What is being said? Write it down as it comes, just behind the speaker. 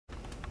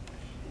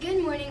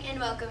morning and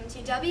welcome to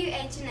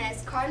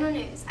WHNS Cardinal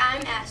News.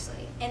 I'm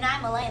Ashley. And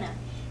I'm Elena.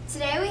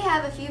 Today we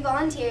have a few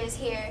volunteers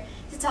here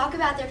to talk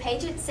about their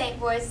patron saint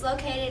boards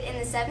located in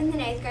the 7th and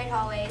 8th grade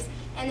hallways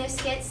and their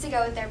skits to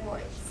go with their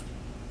boards.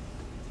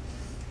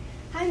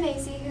 Hi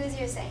Macy, who is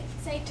your saint?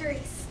 St.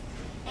 Therese.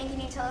 And can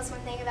you tell us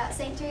one thing about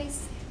St.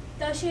 Therese?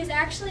 Though she was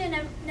actually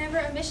never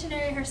a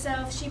missionary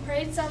herself, she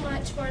prayed so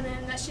much for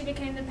them that she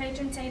became the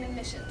patron saint of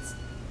missions.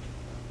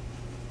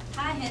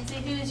 Hi Hency,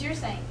 who is your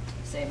saint?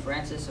 St.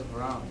 Francis of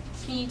Rome.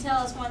 Can you tell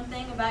us one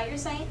thing about your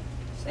saint?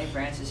 St.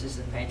 Francis is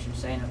the patron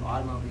saint of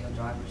automobile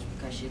drivers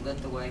because she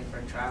lit the way for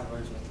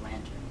travelers with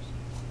lanterns.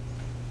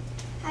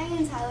 Hi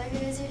Ann Tyler,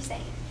 who is your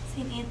saint?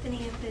 St.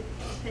 Anthony of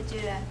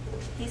Padua.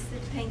 He's the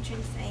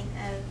patron saint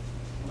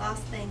of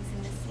lost things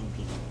and missing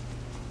people.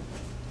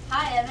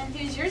 Hi Evan,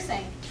 who's your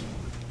saint?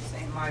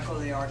 St. Michael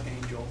the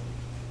Archangel.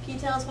 Can you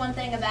tell us one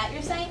thing about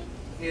your saint?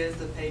 He is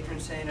the patron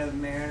saint of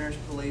mariners,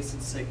 police,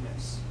 and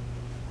sickness.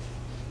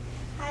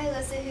 Hi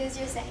Alyssa, who is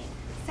your saint?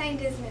 St.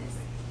 Dismas.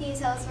 Can you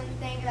tell us one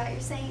thing about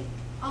your saint?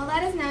 All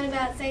that is known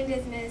about St.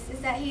 Dismas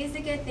is that he is a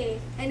good thief,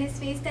 and his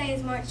feast day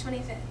is March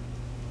 25th.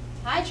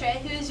 Hi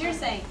Trey, who is your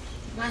saint?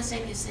 My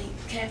saint is St.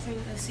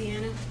 Catherine of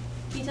Siena.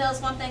 Can you tell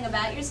us one thing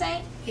about your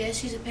saint? Yes,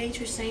 she's a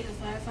patron saint of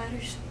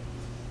firefighters.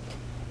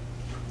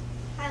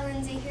 Hi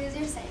Lindsay, who is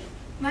your saint?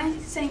 My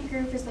saint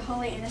group is the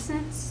Holy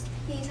Innocents.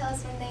 Can you tell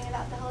us one thing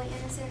about the Holy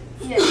Innocents?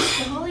 Yes,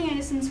 the Holy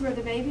Innocents were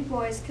the baby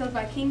boys killed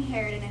by King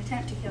Herod in an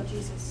attempt to kill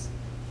Jesus.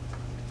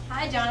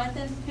 Hi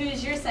Jonathan, who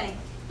is your saint?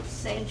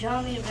 St.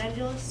 John the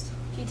Evangelist.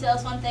 Can you tell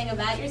us one thing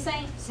about your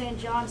saint? St.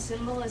 John's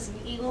symbol is an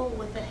eagle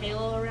with a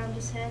halo around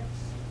his head.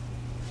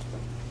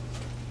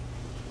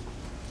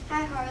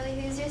 Hi Harley,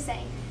 who is your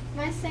saint?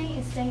 My saint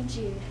is St.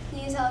 Jude.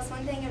 Can you tell us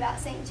one thing about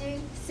St. Jude?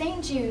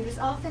 St. Jude is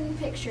often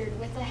pictured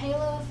with a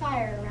halo of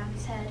fire around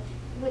his head,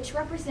 which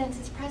represents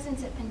his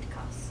presence at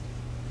Pentecost.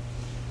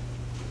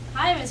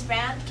 Hi Ms.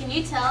 Brown, can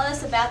you tell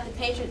us about the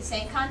patron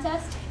saint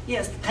contest?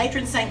 Yes, the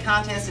patron saint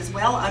contest is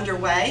well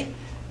underway.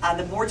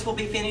 The boards will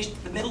be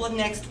finished the middle of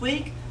next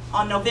week.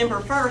 On November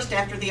 1st,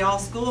 after the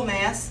all-school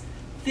mass,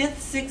 5th,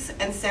 6th,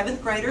 and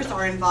 7th graders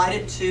are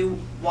invited to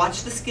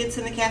watch the skits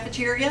in the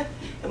cafeteria,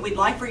 and we'd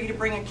like for you to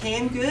bring a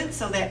canned good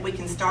so that we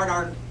can start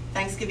our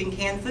Thanksgiving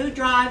canned food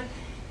drive,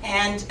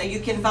 and you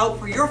can vote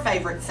for your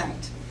favorite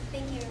saint.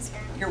 Thank you, Ms.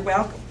 Brown. You're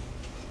welcome.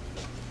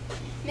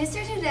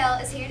 Mr.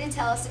 Turdell is here to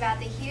tell us about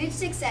the huge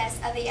success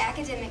of the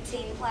academic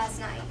team last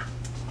night.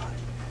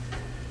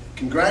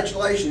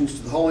 Congratulations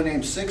to the Holy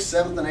Name 6th,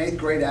 7th, and 8th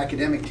grade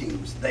academic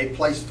teams. They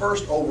placed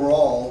first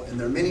overall in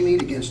their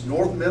mini-meet against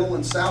North Middle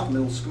and South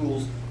Middle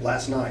schools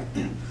last night.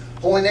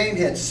 Holy Name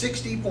had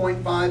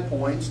 60.5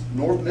 points,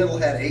 North Middle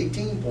had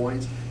 18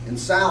 points, and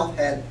South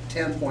had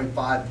 10.5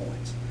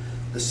 points.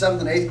 The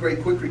 7th and 8th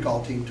grade quick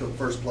recall team took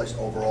first place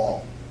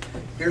overall.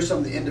 Here's some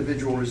of the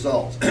individual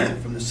results.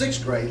 From the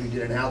 6th grade, who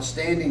did an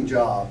outstanding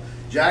job,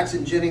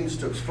 Jackson Jennings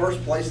took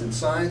first place in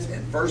science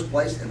and first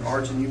place in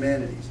arts and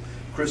humanities.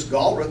 Chris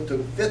Galbraith took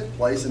 5th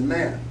place in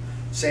math.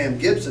 Sam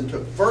Gibson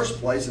took first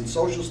place in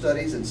social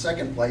studies and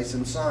 2nd place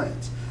in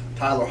science.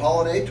 Tyler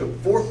Holliday took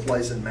 4th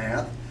place in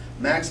math.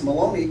 Max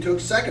Maloney took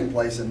 2nd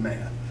place in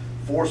math.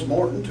 Forrest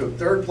Morton took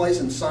 3rd place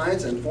in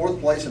science and 4th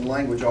place in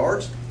language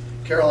arts.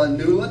 Carolyn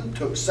Newland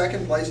took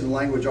 2nd place in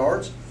language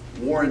arts.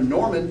 Warren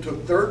Norman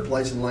took 3rd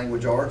place in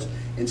language arts.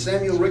 And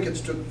Samuel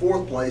Ricketts took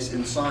 4th place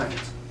in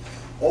science.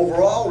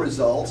 Overall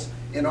results,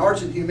 in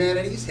arts and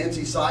humanities,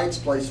 Hency Sides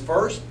placed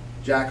first,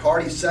 Jack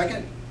Hardy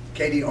 2nd,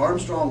 Katie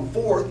Armstrong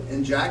 4th,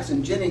 and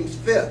Jackson Jennings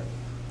 5th.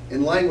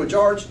 In language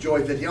arts,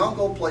 Joy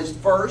Vityanko placed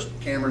first,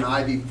 Cameron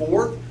Ivy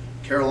 4th,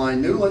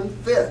 Caroline Newland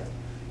 5th.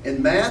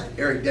 In math,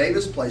 Eric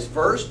Davis placed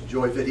first,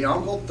 Joy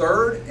Vityanko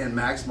 3rd, and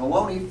Max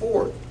Maloney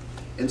 4th.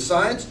 In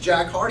science,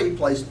 Jack Hardy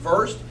placed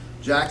first,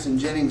 Jackson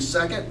Jennings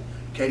 2nd,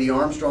 Katie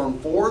Armstrong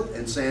 4th,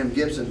 and Sam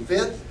Gibson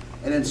 5th.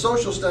 And in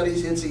social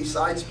studies, Hency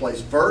Sides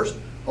placed first,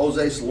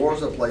 Jose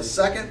Salorza placed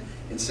 2nd,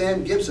 and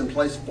Sam Gibson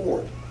placed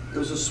 4th. It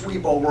was a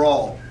sweep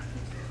overall.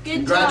 Good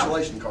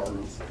Congratulations,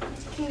 Cardinals.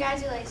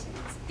 Congratulations.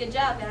 Good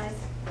job, guys.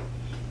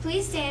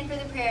 Please stand for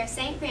the prayer of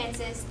St.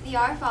 Francis, the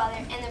Our Father,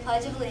 and the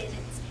Pledge of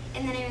Allegiance.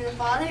 In the name of the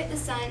Father, the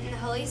Son, and the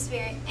Holy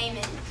Spirit.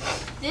 Amen.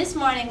 This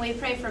morning we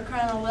pray for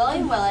Colonel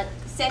William Willett,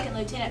 2nd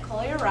Lieutenant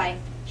Collier Wright,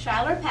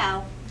 Shiler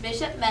Powell,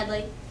 Bishop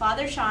Medley,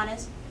 Father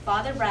Shaughness,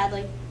 Father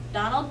Bradley,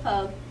 Donald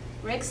Pogue,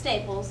 Rick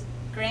Staples,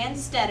 Grant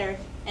Stetter,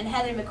 and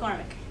Heather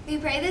McCormick. We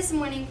pray this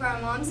morning for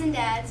our moms and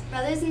dads,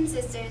 brothers and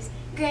sisters,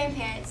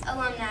 grandparents,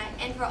 alumni,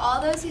 and for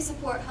all those who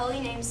support Holy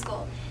Name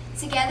School.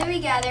 Together we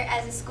gather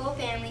as a school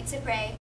family to pray.